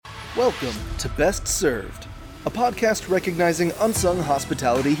Welcome to Best Served, a podcast recognizing unsung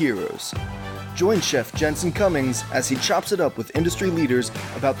hospitality heroes. Join Chef Jensen Cummings as he chops it up with industry leaders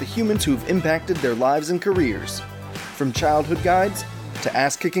about the humans who've impacted their lives and careers. From childhood guides to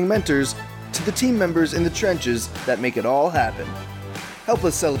ass-kicking mentors to the team members in the trenches that make it all happen. Help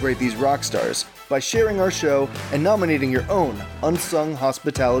us celebrate these rock stars by sharing our show and nominating your own unsung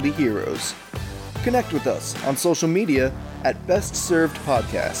hospitality heroes. Connect with us on social media at Best Served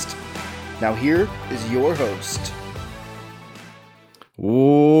Podcast. Now here is your host.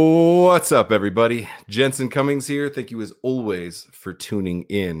 What's up, everybody? Jensen Cummings here. Thank you as always for tuning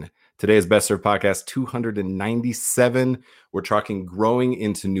in. Today is Best Served Podcast 297. We're talking growing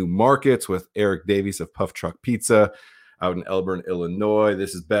into new markets with Eric Davies of Puff Truck Pizza out in Elburn, Illinois.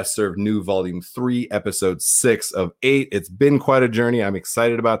 This is Best Served New Volume 3, Episode 6 of 8. It's been quite a journey. I'm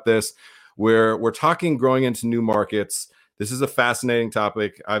excited about this. We're talking growing into new markets. This is a fascinating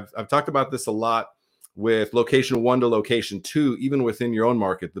topic. I've talked about this a lot with location 1 to location 2, even within your own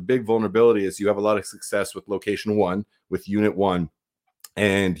market. The big vulnerability is you have a lot of success with location 1, with unit 1,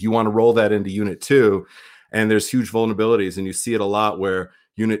 and you want to roll that into unit 2, and there's huge vulnerabilities, and you see it a lot where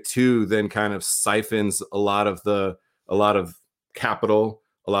unit 2 then kind of siphons a lot of capital,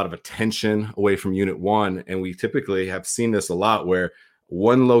 a lot of attention away from unit 1, and we typically have seen this a lot where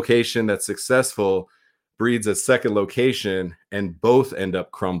one location that's successful breeds a second location and both end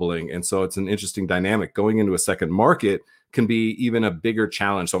up crumbling. And so it's an interesting dynamic. Going into a second market can be even a bigger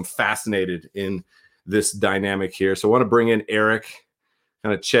challenge. So I'm fascinated in this dynamic here. So I want to bring in Eric,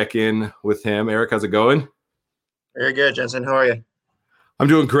 kind of check in with him. Eric, how's it going? Very good, Jensen. How are you? I'm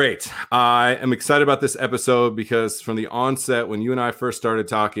doing great. I am excited about this episode because from the onset, when you and I first started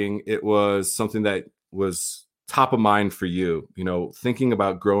talking, it was something that was top of mind for you, thinking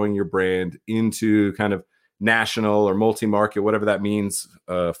about growing your brand into kind of national or multi-market, whatever that means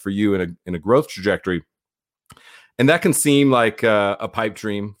for you in a growth trajectory. And that can seem like a pipe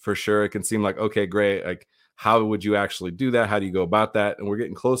dream for sure. It can seem like, okay, great. Like, how would you actually do that? How do you go about that? And we're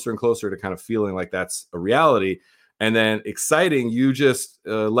getting closer and closer to kind of feeling like that's a reality. And then exciting, you just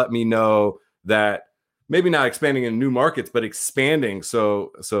let me know that maybe not expanding in new markets, but expanding.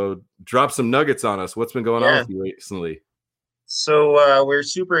 So drop some nuggets on us. What's been going on with you recently? So we're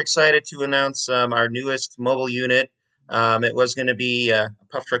super excited to announce our newest mobile unit. It was going to be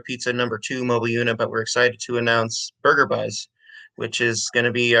Puff Truck Pizza number 2 mobile unit, but we're excited to announce Burger Buzz, which is going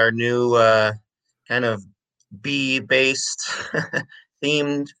to be our new kind of bee-based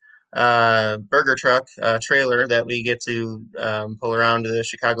themed burger truck trailer that we get to pull around to the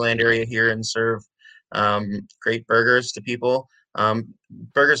Chicagoland area here and serve great burgers to people.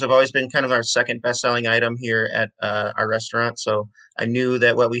 Burgers have always been kind of our second best-selling item here at our restaurant, so I knew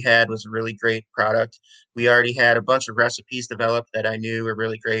that what we had was a really great product. We already had a bunch of recipes developed that I knew were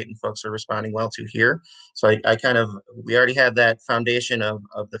really great and folks are responding well to here. So we already had that foundation of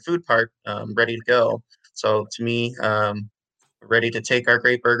the food part ready to go. So to me, ready to take our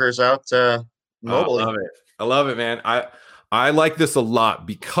great burgers out mobily. I love it, man. I like this a lot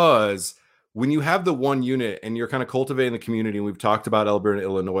because when you have the one unit and you're kind of cultivating the community, and we've talked about Elburn,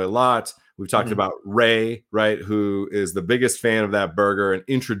 Illinois a lot. We've talked about Ray, right, who is the biggest fan of that burger and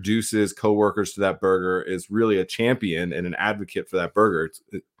introduces coworkers to that burger, is really a champion and an advocate for that burger. It's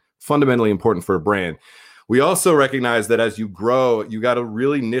fundamentally important for a brand. We also recognize that as you grow, you got to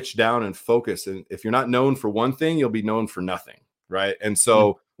really niche down and focus. And if you're not known for one thing, you'll be known for nothing, right? And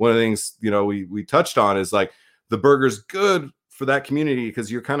so one of the things, we touched on is like the burger's good for that community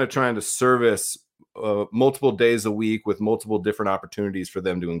because you're kind of trying to service multiple days a week with multiple different opportunities for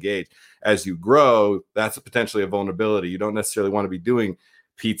them to engage. As you grow, that's potentially a vulnerability. You don't necessarily want to be doing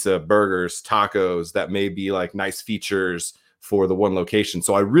pizza, burgers, tacos that may be like nice features for the one location.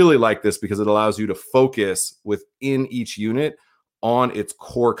 So I really like this because it allows you to focus within each unit on its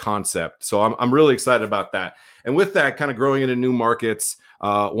core concept. So I'm really excited about that. And with that, kind of growing into new markets,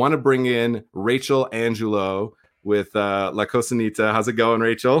 want to bring in Rachel Angelo with La Cocinita. How's it going,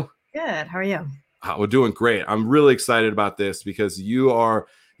 Rachel? Good. How are you? We're doing great. I'm really excited about this because you're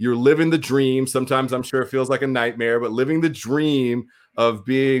living the dream. Sometimes I'm sure it feels like a nightmare, but living the dream of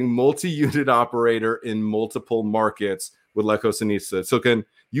being multi-unit operator in multiple markets with La Cocinita. So can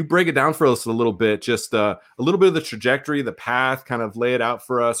you break it down for us a little bit, just a little bit of the trajectory, the path, kind of lay it out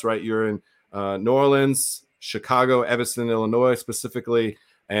for us, right? You're in New Orleans, Chicago, Evanston, Illinois specifically,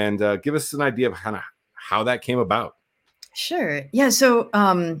 and give us an idea of kind of how that came about. Sure. Yeah. So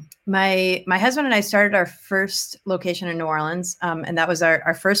my husband and I started our first location in New Orleans, and that was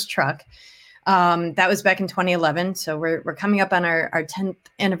our first truck. That was back in 2011. So we're coming up on our 10th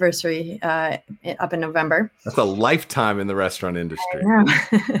anniversary up in November. That's a lifetime in the restaurant industry.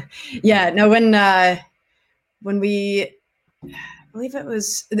 Yeah, no, when we, I believe it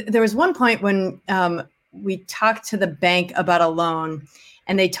was, there was one point when we talked to the bank about a loan,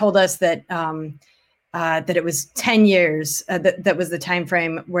 and they told us that that it was 10 years. That was the time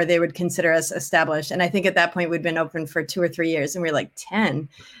frame where they would consider us established. And I think at that point we'd been open for 2 or 3 years, and we were like 10,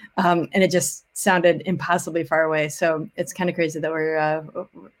 and it just sounded impossibly far away. So it's kind of crazy that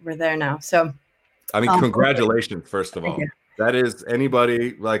we're there now. So, I mean, congratulations, first of all. You. That is,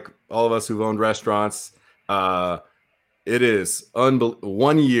 anybody like all of us who've owned restaurants, it is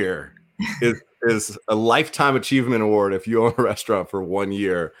 1 year is a lifetime achievement award if you own a restaurant for 1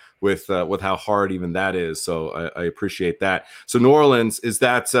 year with how hard even that is. So I appreciate that. So New Orleans, is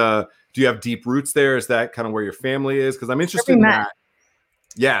that do you have deep roots there? Is that kind of where your family is? Because I'm interested in that.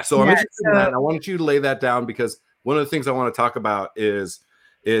 Yeah, so I'm interested in that. And I wanted you to lay that down, because one of the things I want to talk about is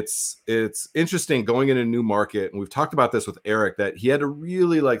it's interesting going in a new market. And we've talked about this with Eric, that he had to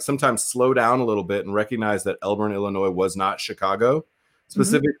really like sometimes slow down a little bit and recognize that Elburn, Illinois was not Chicago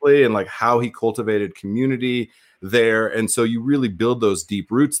specifically, and like how he cultivated community there. And so you really build those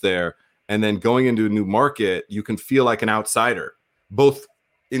deep roots there. And then going into a new market, you can feel like an outsider, both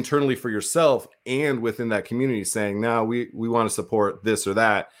internally for yourself and within that community, saying, no, we want to support this or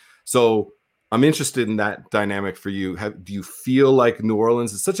that. So I'm interested in that dynamic for you. Do you feel like New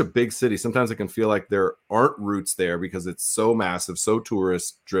Orleans is such a big city? Sometimes it can feel like there aren't roots there because it's so massive, so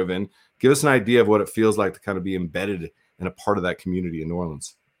tourist driven. Give us an idea of what it feels like to kind of be embedded in a part of that community in New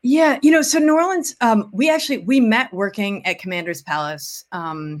Orleans. Yeah, so New Orleans, we met working at Commander's Palace.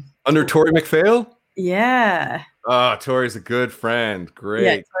 Under Tori McPhail? Yeah. Oh, Tori's a good friend. Great.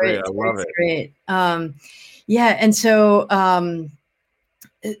 Yeah, great. I love it. Great. Yeah, and so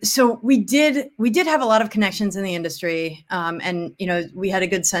so we did have a lot of connections in the industry, and we had a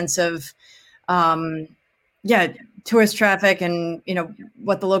good sense of tourist traffic and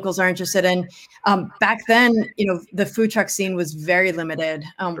what the locals are interested in. Back then, the food truck scene was very limited.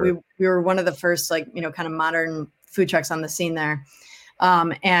 Sure. We were one of the first kind of modern food trucks on the scene there,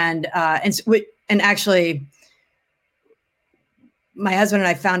 and actually, my husband and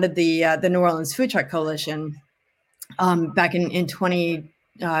I founded the New Orleans Food Truck Coalition back in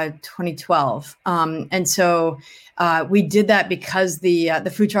 2012, and so we did that because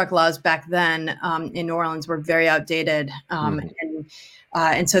the food truck laws back then in New Orleans were very outdated,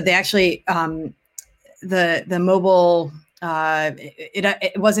 and so they actually the mobile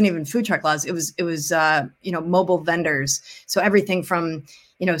it wasn't even food truck laws. It was mobile vendors. So everything from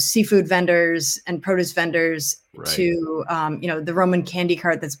seafood vendors and produce vendors, right, to the Roman candy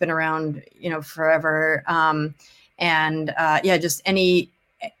cart that's been around forever, just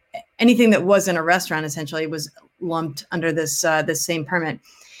anything that wasn't a restaurant essentially was lumped under this same permit.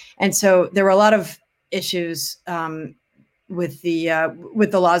 And so there were a lot of issues with the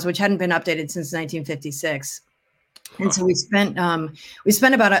laws, which hadn't been updated since 1956. And so we spent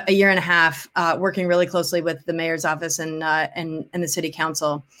about a year and a half working really closely with the mayor's office and the city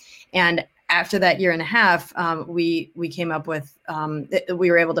council. And after that year and a half, we came up with we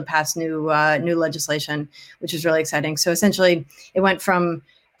were able to pass new legislation, which is really exciting. So essentially, it went from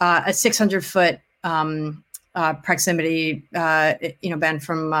a 600-foot proximity ban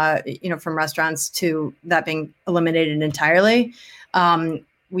from restaurants to that being eliminated entirely.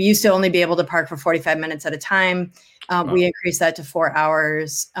 We used to only be able to park for 45 minutes at a time. We increased that to 4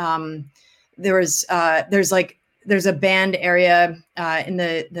 hours. There's a banned area in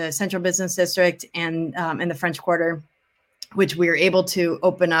the Central Business District and in the French Quarter, which we were able to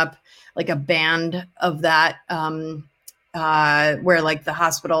open up like a band of that, where like the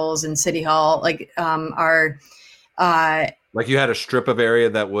hospitals and City Hall are. Like you had a strip of area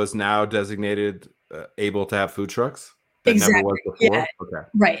that was now designated able to have food trucks? That exactly. Never was before? Yeah. Okay.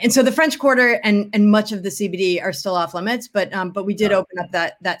 Right. And so the French Quarter and much of the CBD are still off limits, but we did open up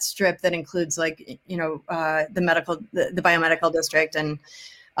that strip that includes the biomedical district and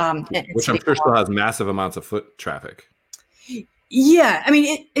which I'm sure still has massive amounts of foot traffic. Yeah. I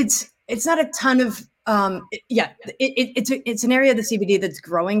mean, it's not a ton of it's an area of the CBD that's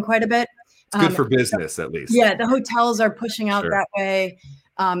growing quite a bit. It's good for business, at least. Yeah, the hotels are pushing out that way.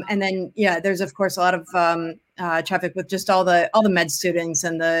 And then, there's of course a lot of traffic with just all the med students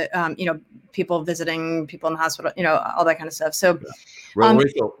and the people visiting people in the hospital, all that kind of stuff. So,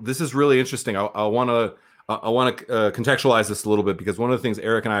 Rachel, this is really interesting. I want to contextualize this a little bit, because one of the things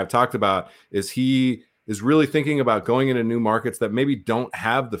Eric and I have talked about is he is really thinking about going into new markets that maybe don't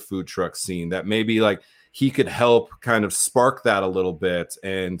have the food truck scene, that maybe like he could help kind of spark that a little bit.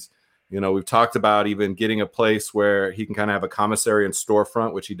 And We've talked about even getting a place where he can kind of have a commissary and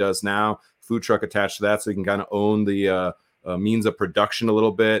storefront, which he does now, food truck attached to that, so he can kind of own the means of production a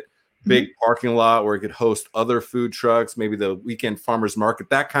little bit. Big parking lot where he could host other food trucks, maybe the weekend farmers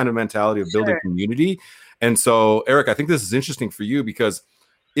market, that kind of mentality of building community. And so, Eric, I think this is interesting for you because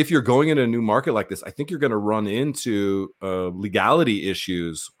if you're going into a new market like this, I think you're going to run into legality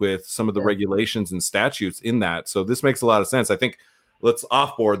issues with some of the regulations and statutes in that. So this makes a lot of sense. I think let's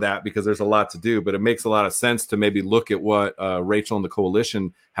offboard that because there's a lot to do, but it makes a lot of sense to maybe look at what Rachel and the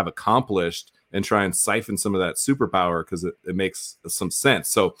coalition have accomplished and try and siphon some of that superpower because it makes some sense.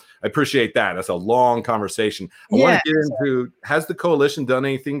 So I appreciate that. That's a long conversation. I want to get into, has the coalition done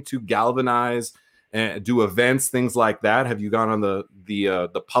anything to galvanize and do events, things like that? Have you gone on the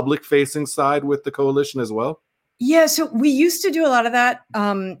public facing side with the coalition as well? Yeah, so we used to do a lot of that.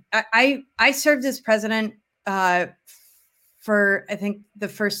 I served as president for I think the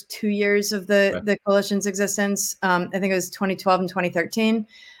first 2 years of the coalition's existence. I think it was 2012 and 2013.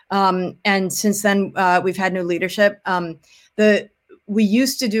 And since then, we've had new leadership. We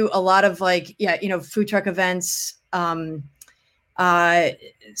used to do a lot of food truck events, some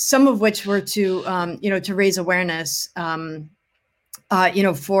of which were to raise awareness, for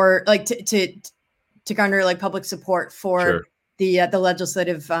to garner like public support for the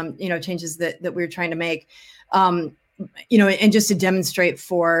legislative, changes that we were trying to make, and just to demonstrate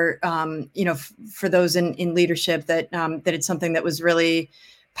for those in leadership that it's something that was really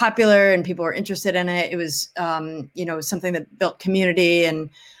popular and people were interested in it. It was, something that built community and,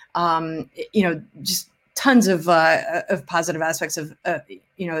 just tons of positive aspects of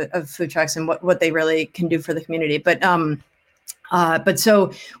food trucks and what they really can do for the community. But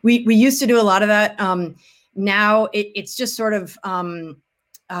so we used to do a lot of that. Now it's just sort of,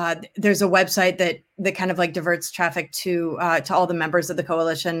 there's a website that kind of like diverts traffic to all the members of the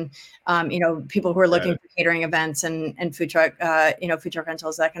coalition, people who are looking for catering events and food truck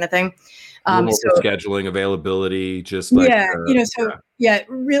rentals, that kind of thing. Scheduling availability, just like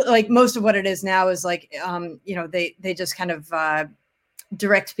really like most of what it is now is like they just kind of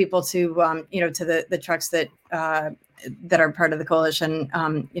direct people to to the trucks that are part of the coalition.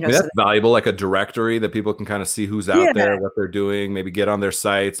 That's valuable, like a directory that people can kind of see who's out there, what they're doing, maybe get on their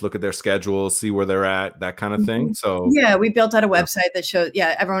sites, look at their schedules, see where they're at, that kind of thing. So we built out a website that shows,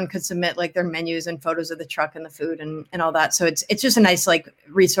 everyone could submit like their menus and photos of the truck and the food and all that. So it's just a nice like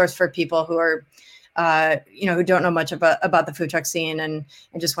resource for people who are, who don't know much about the food truck scene and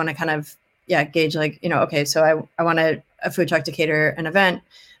just want to kind of, gauge like, okay, so I want a food truck to cater an event,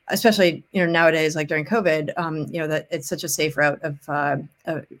 especially, nowadays, like during COVID, that it's such a safe route of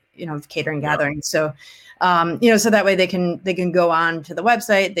catering gatherings. So, so that way they can go on to the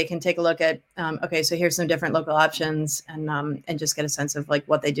website, they can take a look at, okay, so here's some different local options and just get a sense of like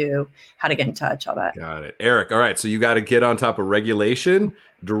what they do, how to get in touch, all that. Got it. Eric. All right. So you got to get on top of regulation,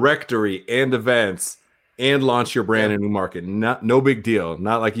 directory, and events and launch your brand in a new market. No big deal.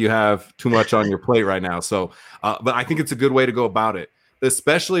 Not like you have too much on your plate right now. So, but I think it's a good way to go about it.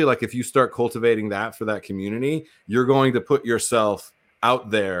 Especially like if you start cultivating that for that community, you're going to put yourself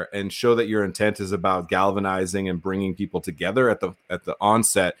out there and show that your intent is about galvanizing and bringing people together at the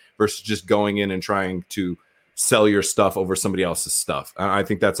onset versus just going in and trying to sell your stuff over somebody else's stuff. I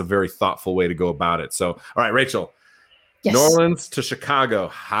think that's a very thoughtful way to go about it. So, all right, Rachel, New Orleans to Chicago.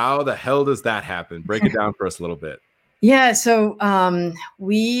 How the hell does that happen? Break it down for us a little bit. Yeah. So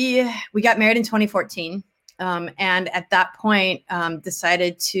we got married in 2014. And at that point,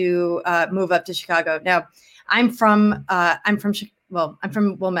 decided to move up to Chicago. Now, I'm from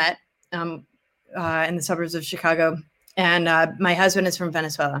Wilmette, in the suburbs of Chicago, and my husband is from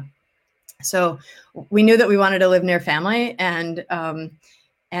Venezuela. So we knew that we wanted to live near family, and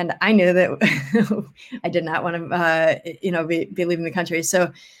I knew that I did not want to, be leaving the country.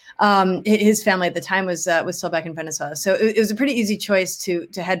 So his family at the time was still back in Venezuela. So it was a pretty easy choice to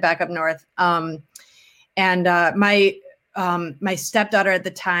head back up north. And my stepdaughter at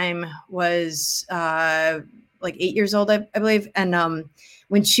the time was like 8 years old, I believe. And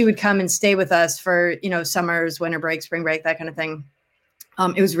when she would come and stay with us for, summers, winter break, spring break, that kind of thing,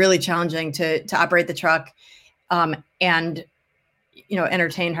 it was really challenging to operate the truck and,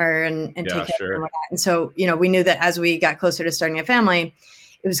 entertain her and take care of her and whatnot. And so, we knew that as we got closer to starting a family,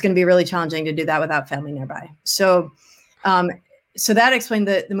 it was going to be really challenging to do that without family nearby. So, so that explained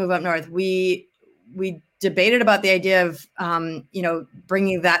the move up north. We debated about the idea of,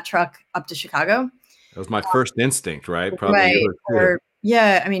 bringing that truck up to Chicago. That was my first instinct, right? Probably. Right.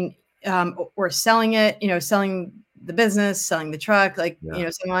 Or selling it, selling the business, selling the truck,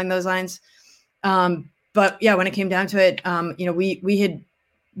 something along those lines. But yeah, when it came down to it, we had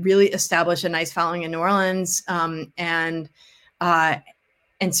really establish a nice following in New Orleans. And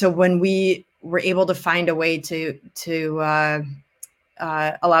so when we were able to find a way to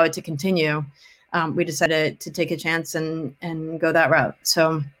allow it to continue, we decided to take a chance and go that route.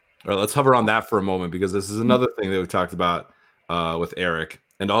 So, all right, let's hover on that for a moment, because this is another thing that we talked about with Eric.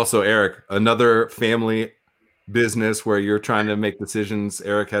 And also, Eric, another family business where you're trying to make decisions.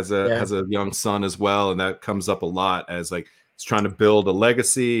 Eric has a young son as well, and that comes up a lot as like he's trying to build a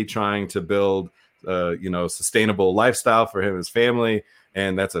legacy, trying to build sustainable lifestyle for him and his family,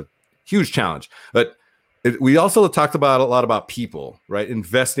 and that's a huge challenge. But we also talked about a lot about people, right?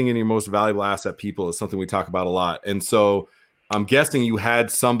 Investing in your most valuable asset, people, is something we talk about a lot. And so I'm guessing you had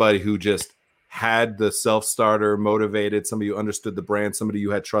somebody who just had the self-starter, motivated, somebody who understood the brand, somebody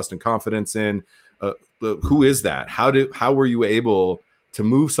you had trust and confidence in. Who is that? How were you able to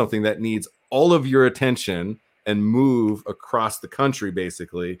move something that needs all of your attention and move across the country,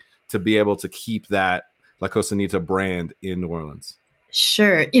 basically, to be able to keep that La Cosa Neta brand in New Orleans?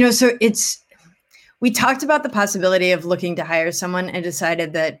 Sure. So we talked about the possibility of looking to hire someone and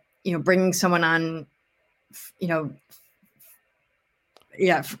decided that, bringing someone on,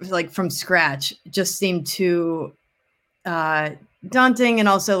 like from scratch just seemed too daunting, and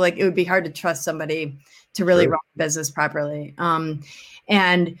also like it would be hard to trust somebody to really run the business properly.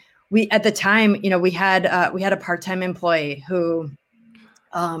 And we, at the time, we had a part-time employee who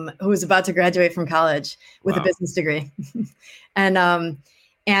was about to graduate from college with a business degree, and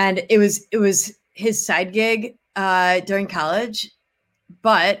it was his side gig during college.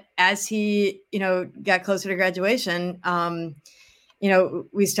 But as he got closer to graduation,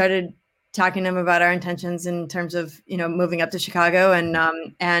 we started talking to him about our intentions in terms of, moving up to Chicago.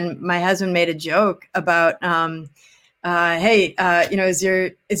 And my husband made a joke about, hey, is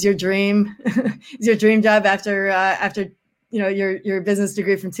your dream, is your dream job after your business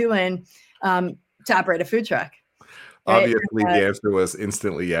degree from Tulane, to operate a food truck? Right? Obviously, the answer was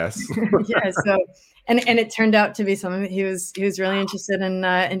instantly yes. Yeah. So, and it turned out to be something that he was really interested in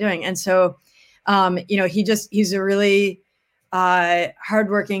doing. And so, he's a really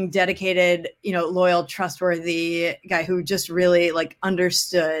hardworking, dedicated, loyal, trustworthy guy who just really like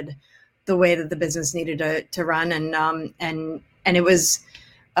understood the way that the business needed to run. And it was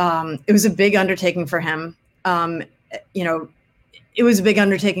a big undertaking for him. It was a big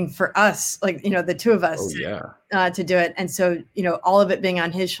undertaking for us, like, the two of us to do it. And so, all of it being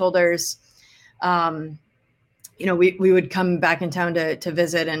on his shoulders, we would come back in town to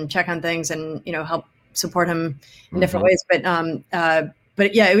visit and check on things and, help support him in different ways.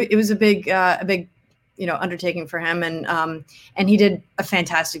 But yeah, it was a big undertaking for him. And he did a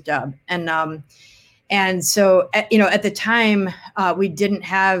fantastic job. And so, at the time, we didn't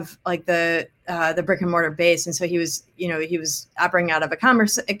have like the brick and mortar base. And so he was operating out of a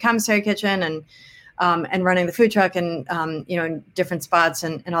commissary kitchen and running the food truck and, in different spots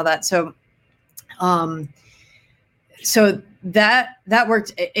and all that. So, so that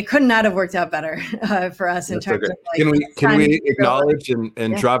worked. It could not have worked out better for us in terms of like. Can we acknowledge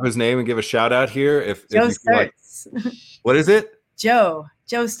and drop his name and give a shout out here? If Joe you Sturtz. What is it? Joe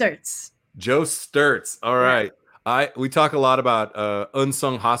Sturtz. Joe Sturtz. All right. We talk a lot about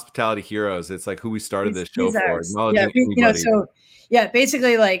unsung hospitality heroes. It's like who we started this show for.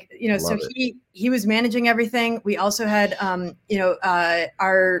 Basically, like, so he was managing everything. We also had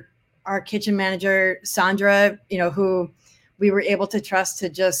our kitchen manager, Sandra, who we were able to trust to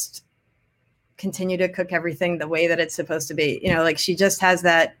just continue to cook everything the way that it's supposed to be. Like she just has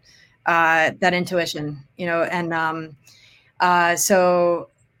that intuition, so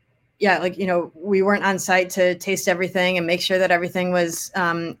yeah, like, we weren't on site to taste everything and make sure that everything was,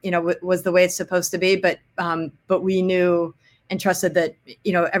 was the way it's supposed to be. But we knew and trusted that,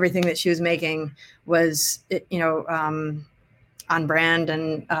 everything that she was making was, on brand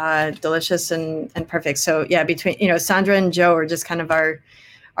and delicious and perfect. So yeah, between, Sandra and Joe are just kind of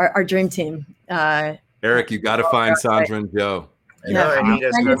our dream team. Eric, you got to find Sandra and Joe. Sandra and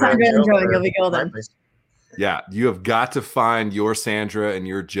Joe, and you'll be golden. Yeah, you have got to find your Sandra and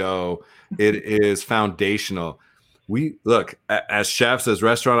your Joe. It is foundational. We look, as chefs, as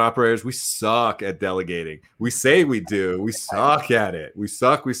restaurant operators, we suck at delegating. We say we do. We suck at it. We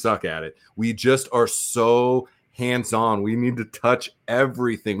suck at it. We just are so hands-on. We need to touch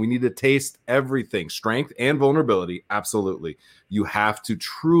everything. We need to taste everything. Strength and vulnerability, absolutely. You have to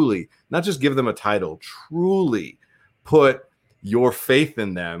truly, not just give them a title, truly put your faith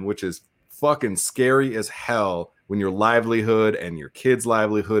in them, which is fucking scary as hell when your livelihood and your kids'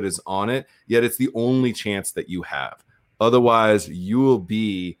 livelihood is on it, yet it's the only chance that you have. Otherwise, you will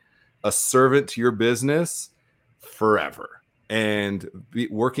be a servant to your business forever. and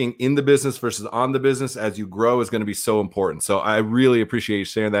working in the business versus on the business as you grow is going to be so important. So I really appreciate you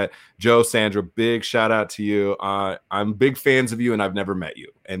sharing that. Joe, Sandra, big shout out to you. I'm big fans of you, and I've never met you.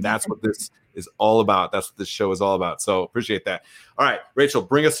 And that's what this is all about. That's what this show is all about. So appreciate that. All right, Rachel,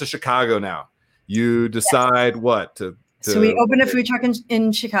 bring us to Chicago now. You decide what to so we opened a food truck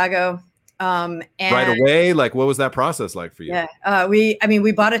in Chicago. And right away, like what was that process like for you? Yeah,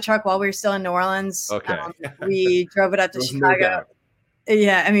 we bought a truck while we were still in New Orleans. Okay. We drove it up to Chicago.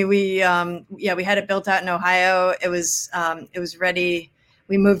 Yeah, I mean we had it built out in Ohio. It was ready.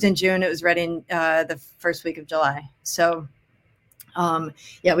 We moved in June. It was ready in the first week of July. So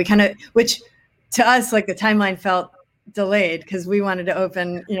we kind of, which to us, like the timeline felt delayed because we wanted to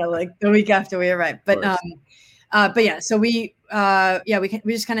open, like the week after we arrived. But yeah, so we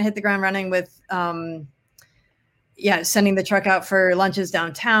just kind of hit the ground running with sending the truck out for lunches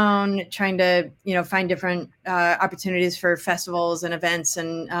downtown, trying to find different opportunities for festivals and events,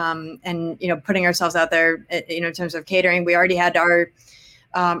 and putting ourselves out there in terms of catering. We already had our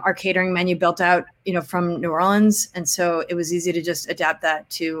catering menu built out from New Orleans, and so it was easy to just adapt that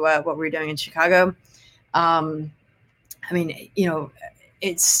to what we were doing in Chicago.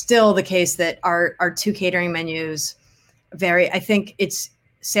 It's still the case that our two catering menus vary. I think it's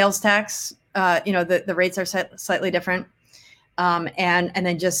sales tax. The rates are slightly different, and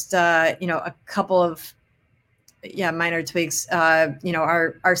then just a couple of minor tweaks.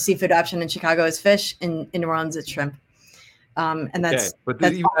 Our seafood option in Chicago is fish. In New Orleans, it's shrimp. And that's but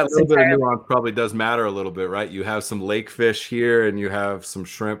that's even that little bit of nuance probably does matter a little bit, right? You have some lake fish here, and you have some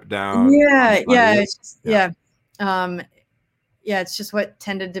shrimp down. It's just what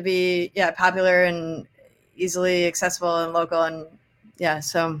tended to be popular and easily accessible and local, and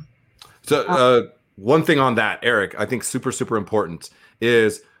So one thing on that, Eric, I think super important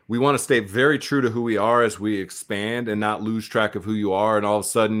is we want to stay very true to who we are as we expand and not lose track of who you are. And all of a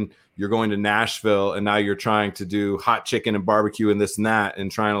sudden you're going to Nashville and now you're trying to do hot chicken and barbecue and this and that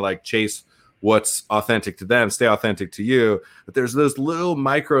and trying to like chase what's authentic to them, stay authentic to you. But there's those little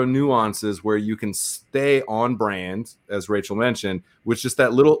micro nuances where you can stay on brand, as Rachel mentioned, which just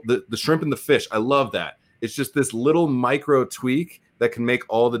that little, the shrimp and the fish. I love that. It's just this little micro tweak that can make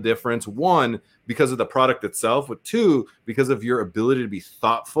all the difference. One, because of the product itself, but two, because of your ability to be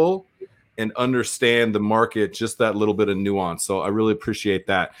thoughtful and understand the market, just that little bit of nuance. So I really appreciate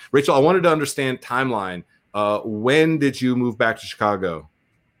that. Rachel, I wanted to understand timeline. When did you move back to Chicago?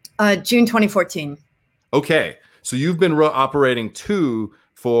 June 2014. Okay. So you've been operating two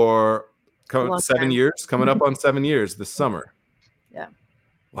for 7 years, coming up on 7 years this summer. Yeah.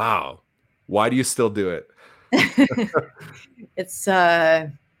 Wow. Why do you still do it? It's part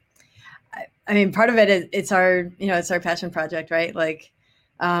of it is it's our passion project, right? Like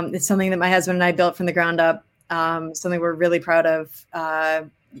it's something that my husband and I built from the ground up, something we're really proud of.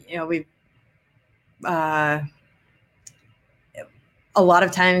 We've a lot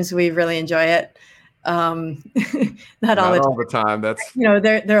of times we really enjoy it. Not all the time. That's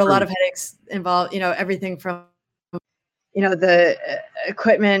there are a lot of headaches involved, everything from the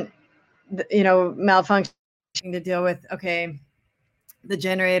equipment, malfunction to deal with. Okay, the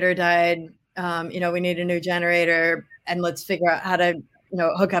generator died. We need a new generator, and let's figure out how to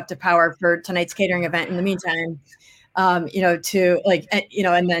hook up to power for tonight's catering event in the meantime. To like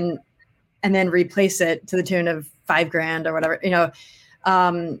and then replace it to the tune of $5,000 or whatever.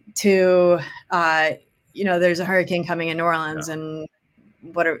 There's a hurricane coming in New Orleans, and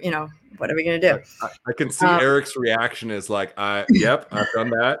what are we going to do? I can see Eric's reaction is like, yep, I've done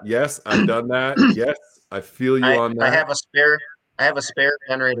that. Yes, I've done that. Yes, I feel you on that. I have a spare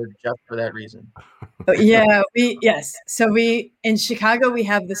generator just for that reason. So in Chicago we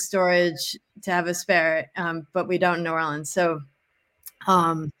have the storage to have a spare, but we don't in New Orleans. So,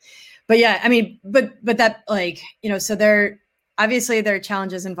 but that so there are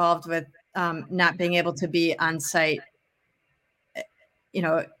challenges involved with not being able to be on site,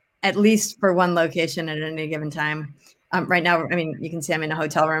 at least for one location at any given time. Right now, you can see I'm in a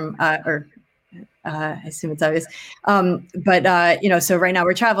hotel room, I assume it's obvious. So right now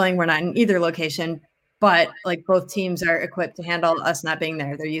we're traveling. We're not in either location, but like both teams are equipped to handle us not being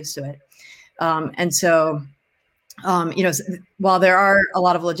there. They're used to it. While there are a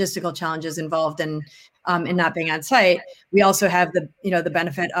lot of logistical challenges involved in not being on site, we also have the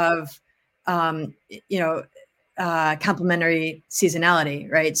benefit of complementary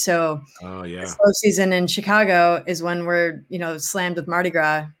seasonality, right? So the slow season in Chicago is when we're slammed with Mardi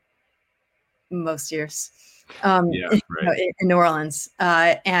Gras most years, in New Orleans,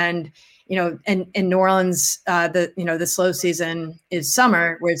 and in New Orleans, the slow season is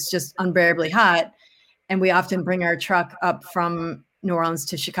summer, where it's just unbearably hot. and we often bring our truck up from New Orleans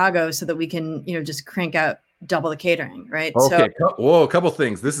to Chicago so that we can, just crank out double the catering, right? Okay. Whoa, a couple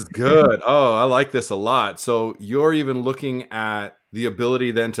things. This is good. Oh, I like this a lot. So you're even looking at the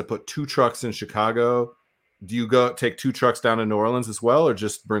ability then to put 2 trucks in Chicago. Do you go take 2 trucks down to New Orleans as well, or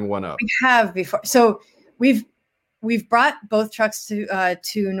just bring one up? We have before. So we've brought both trucks to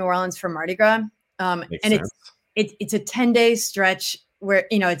New Orleans for Mardi Gras. And sense. It's a 10-day stretch where,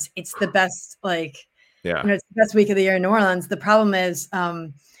 it's the best, it's the best week of the year in New Orleans. The problem is,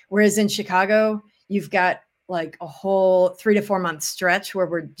 whereas in Chicago, you've got like a whole 3 to 4 month stretch where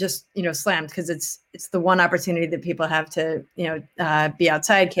we're just, slammed because it's the one opportunity that people have to, be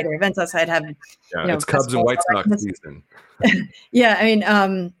outside, cater events outside, have, it's Cubs and White Sox season. Yeah. I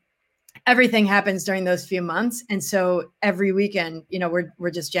mean, everything happens during those few months. And so every weekend,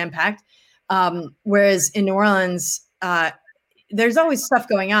 we're just jam packed. Whereas in New Orleans, there's always stuff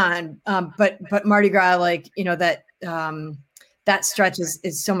going on. But Mardi Gras, that stretch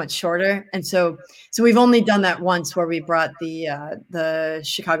is so much shorter. And so we've only done that once where we brought the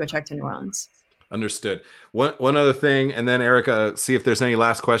Chicago truck to New Orleans. Understood. One other thing, and then Erica, see if there's any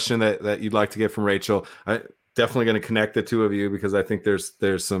last question that you'd like to get from Rachel. I definitely going to connect the two of you because I think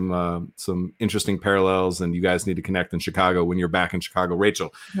there's some interesting parallels, and you guys need to connect in Chicago when you're back in Chicago,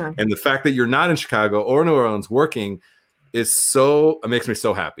 Rachel. Uh-huh. And the fact that you're not in Chicago or New Orleans working it makes me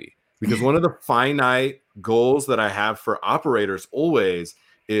so happy, because one of the finite goals that I have for operators always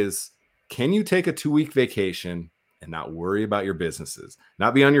is, can you take a 2-week vacation and not worry about your businesses,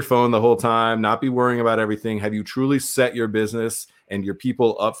 not be on your phone the whole time, not be worrying about everything? Have you truly set your business and your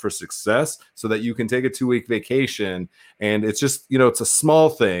people up for success so that you can take a 2-week vacation? And it's just, it's a small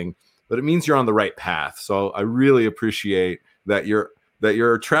thing, but it means you're on the right path. So I really appreciate that you're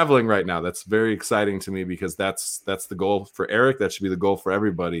traveling right now. That's very exciting to me, because that's the goal for Eric. That should be the goal for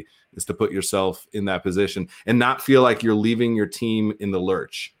everybody, is to put yourself in that position and not feel like you're leaving your team in the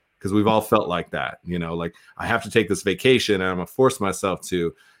lurch. Because we've all felt like that, like I have to take this vacation and I'm gonna force myself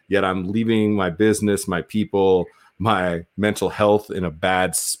to, yet I'm leaving my business, my people, my mental health in a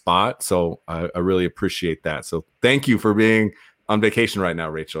bad spot. So I really appreciate that. So thank you for being on vacation right now,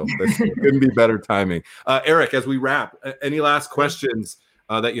 Rachel. That couldn't be better timing. Eric, as we wrap, any last questions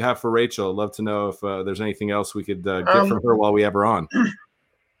that you have for Rachel? I'd love to know if there's anything else we could get from her while we have her on.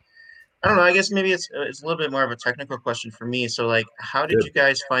 I don't know. I guess maybe it's a little bit more of a technical question for me. So, how did you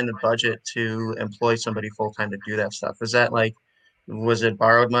guys find the budget to employ somebody full time to do that stuff? Is that was it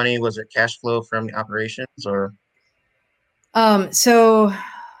borrowed money? Was it cash flow from the operations, or? So,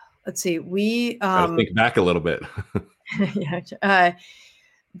 let's see. We think back a little bit. Yeah.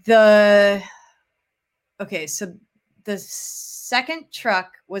 So the second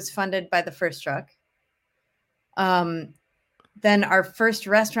truck was funded by the first truck. Then our first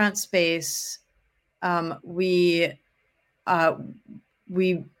restaurant space, we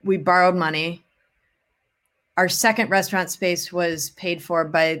borrowed money. Our second restaurant space was paid for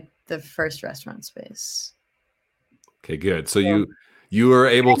by the first restaurant space. Okay, good. So you were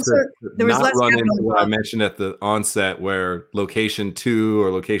able to not run into what I mentioned at the onset, where location 2 or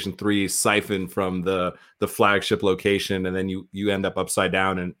location 3 siphon from the flagship location, and then you end up upside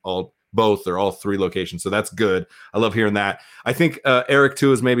down in both or all 3 locations. So that's good. I love hearing that. I think Eric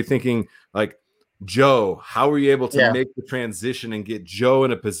too is maybe thinking Joe, how were you able to make the transition and get Joe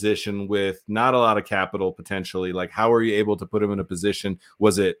in a position with not a lot of capital potentially? How were you able to put him in a position?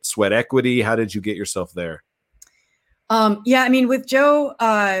 Was it sweat equity? How did you get yourself there? I mean, with Joe,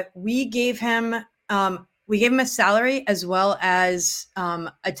 we gave him a salary as well as a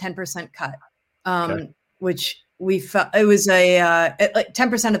 10% cut, which we felt it was a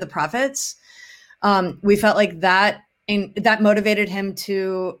 10% of the profits. We felt like that, and that motivated him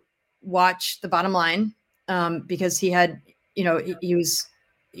to watch the bottom line, because he had, he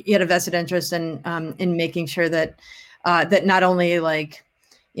had a vested interest in making sure that that not only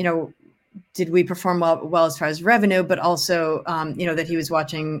did we perform well as far as revenue, but also, that he was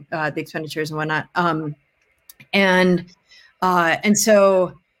watching the expenditures and whatnot. And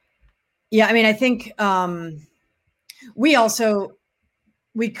so, I mean, I think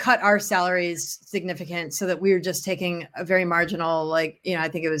we cut our salaries significant so that we were just taking a very marginal, I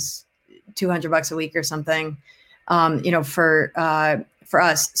think it was $200 a week or something, for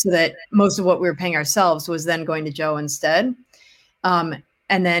us, so that most of what we were paying ourselves was then going to Joe instead. And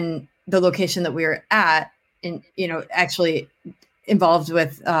then the location that we were at, actually involved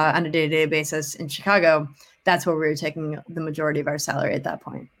with on a day-to-day basis in Chicago, that's where we were taking the majority of our salary at that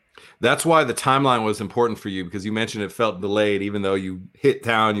point. That's why the timeline was important for you, because you mentioned it felt delayed, even though you hit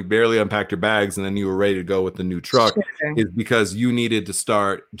town, you barely unpacked your bags, and then you were ready to go with the new truck. Sure. Is because you needed to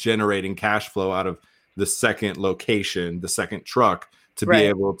start generating cash flow out of the second location, the second truck, to be Right.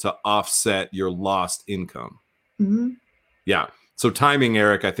 able to offset your lost income. Mhm. Yeah. So timing,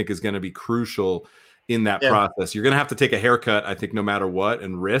 Eric, I think is going to be crucial in that Yeah. process. You're going to have to take a haircut, I think, no matter what,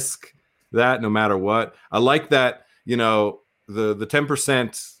 and risk that no matter what. I like that, you know, the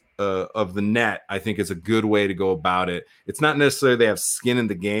 10% of the net, I think, is a good way to go about it. It's not necessarily they have skin in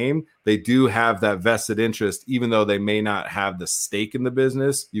the game. They do have that vested interest, even though they may not have the stake in the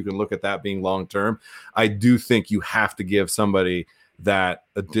business. You can look at that being long term. I do think you have to give somebody that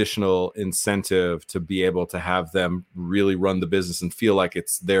additional incentive to be able to have them really run the business and feel like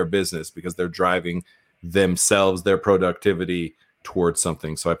it's their business, because they're driving themselves, their productivity towards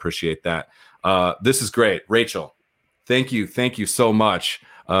something. So I appreciate that. This is great. Rachel, thank you so much.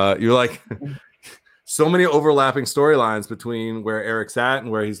 You're like so many overlapping storylines between where Eric's at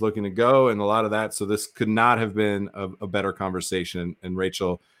and where he's looking to go, and a lot of that. So this could not have been a better conversation. And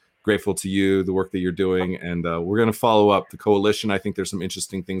Rachel, grateful to you, the work that you're doing. And we're going to follow up the coalition. I think there's some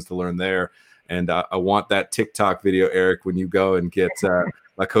interesting things to learn there. And I want that TikTok video, Eric, when you go and get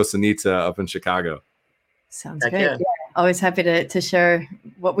La Costanita up in Chicago. Sounds Heck great. yeah. Yeah. Always happy to share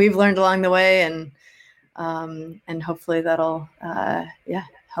what we've learned along the way, and hopefully that'll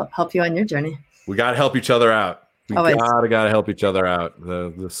help you on your journey. We got to help each other out. We Always. gotta help each other out.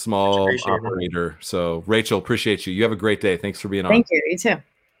 The small Appreciate it. operator. So Rachel, appreciate you. You have a great day. Thanks for being on. Thank you. You too.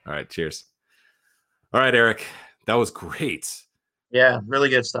 All right. Cheers. All right, Eric. That was great. Yeah, really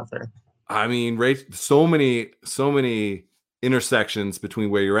good stuff there. I mean, so many intersections between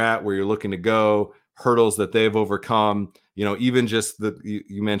where you're at, where you're looking to go, hurdles that they've overcome. You know, even just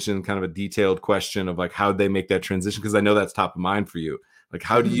you mentioned kind of a detailed question of like, how'd they make that transition? Because I know that's top of mind for you. Like,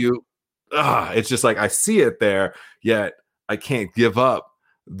 how do you, it's just like, I see it there, yet I can't give up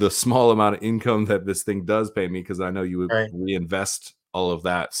the small amount of income that this thing does pay me, because I know you would reinvest all of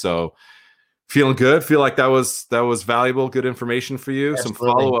that. So feeling good. Feel like that was valuable, good information for you. Absolutely. Some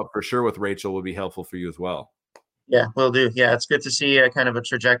follow-up for sure with Rachel will be helpful for you as well. Yeah, will do. Yeah, it's good to see kind of a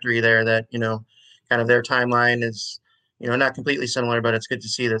trajectory there that, you know, kind of their timeline is, you know, not completely similar, but it's good to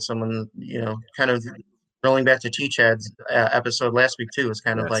see that someone, you know, kind of rolling back to T-Chad's episode last week too, is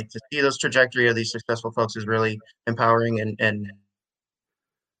kind of like to see those trajectory of these successful folks is really empowering and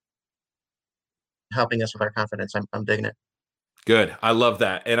helping us with our confidence. I'm digging it. Good. I love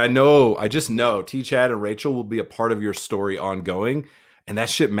that. And I just know T-Chad and Rachel will be a part of your story ongoing. And that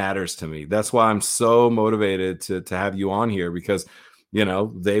shit matters to me. That's why I'm so motivated to have you on here, because, you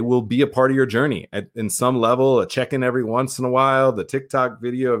know, they will be a part of your journey in some level, a check-in every once in a while, the TikTok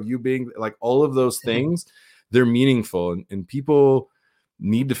video of you being like, all of those things, they're meaningful, and people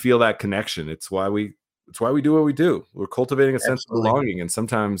need to feel that connection. It's why we do what we do. We're cultivating a sense of belonging. And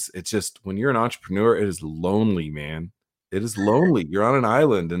sometimes it's just, when you're an entrepreneur, it is lonely, man. It is lonely. You're on an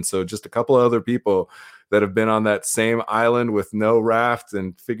island. And so just a couple of other people that have been on that same island with no raft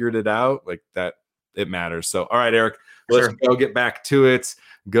and figured it out, like that, it matters. So, all right, Eric, let's go get back to it.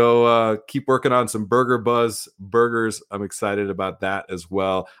 Go keep working on some Burger Buzz burgers. I'm excited about that as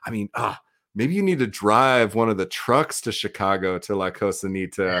well. I mean, maybe you need to drive one of the trucks to Chicago to La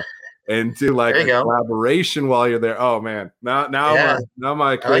Costanita and do like a collaboration while you're there. Oh man, now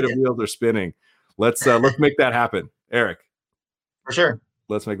my creative wheels are spinning. Let's make that happen, Eric. For sure.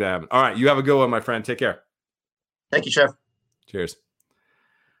 Let's make that happen. All right, you have a good one, my friend. Take care. Thank you, Chef. Cheers.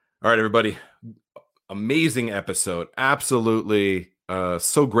 All right, everybody. Amazing episode. Absolutely.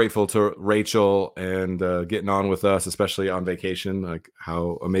 So grateful to Rachel and getting on with us, especially on vacation. Like,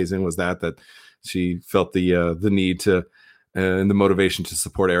 how amazing was that she felt the need to and the motivation to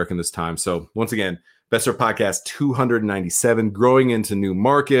support Eric in this time. So once again, Best Served Podcast 297, growing into new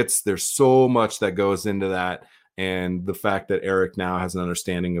markets. There's so much that goes into that. And the fact that Eric now has an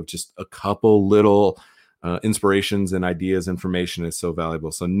understanding of just a couple little inspirations and ideas, information is so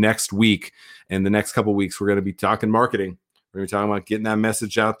valuable. So next week and the next couple of weeks, we're going to be talking marketing. We're going to be talking about getting that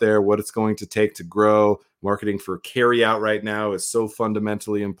message out there, what it's going to take to grow. Marketing for carry out right now is so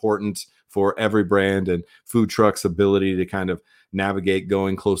fundamentally important for every brand, and food trucks' ability to kind of navigate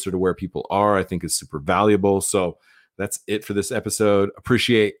going closer to where people are, I think, is super valuable. So that's it for this episode.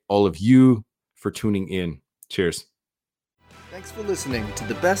 Appreciate all of you for tuning in. Cheers. Thanks for listening to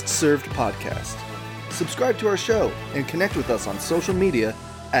the Best Served Podcast. Subscribe to our show and connect with us on social media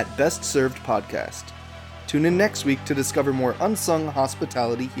at Best Served Podcast. Tune in next week to discover more unsung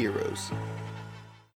hospitality heroes.